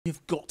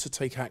You've got to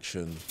take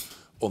action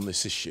on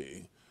this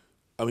issue.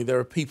 I mean, there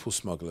are people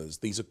smugglers.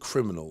 These are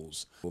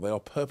criminals. Well, they are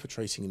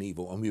perpetrating an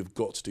evil, and we've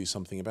got to do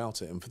something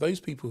about it. And for those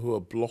people who are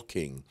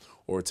blocking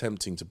or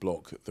attempting to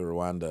block the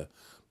Rwanda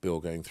bill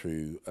going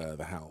through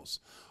the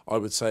House, I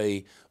would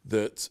say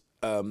that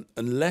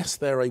unless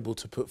they're able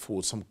to put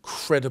forward some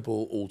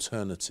credible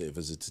alternative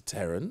as a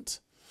deterrent,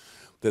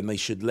 then they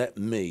should let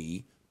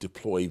me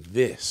deploy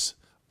this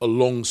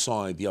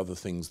alongside the other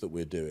things that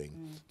we're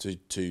doing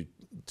to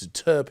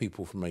deter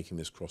people from making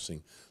this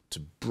crossing, to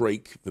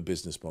break the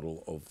business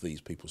model of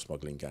these people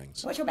smuggling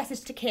gangs. What's your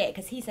message to Keir?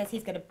 Because he says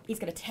he's going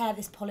to tear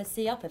this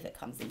policy up if it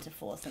comes into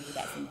force and he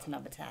gets into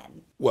number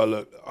 10. Well,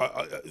 look,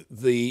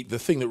 the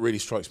thing that really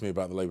strikes me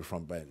about the Labour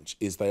front bench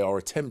is they are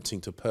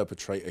attempting to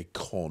perpetrate a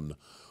con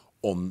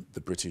on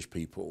the British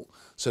people.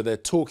 So they're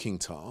talking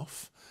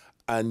tough,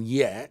 and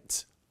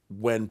yet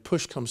when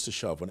push comes to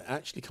shove, when it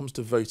actually comes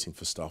to voting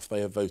for stuff,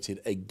 they have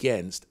voted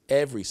against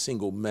every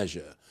single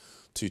measure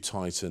to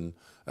tighten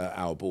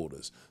our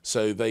borders.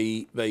 So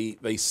they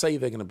say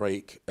they're going to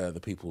break the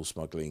people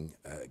smuggling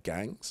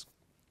gangs.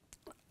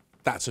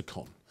 That's a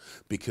con,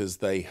 because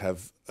they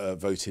have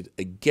voted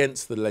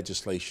against the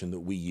legislation that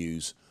we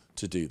use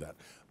to do that.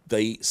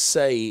 They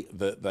say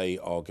that they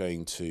are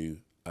going to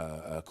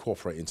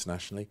cooperate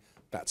internationally.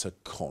 That's a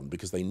con,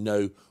 because they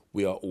know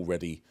we are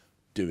already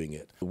doing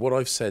it. What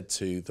I've said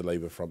to the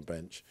Labour front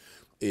bench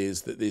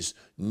is that this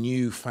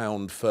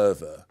newfound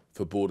fervour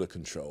for border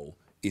control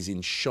is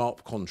in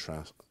sharp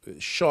contrast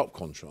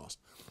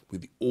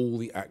with all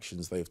the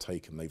actions they have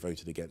taken. They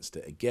voted against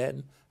it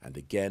again and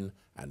again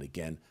and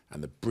again,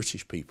 and the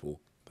British people,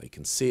 they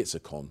can see it's a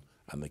con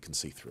and they can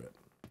see through it.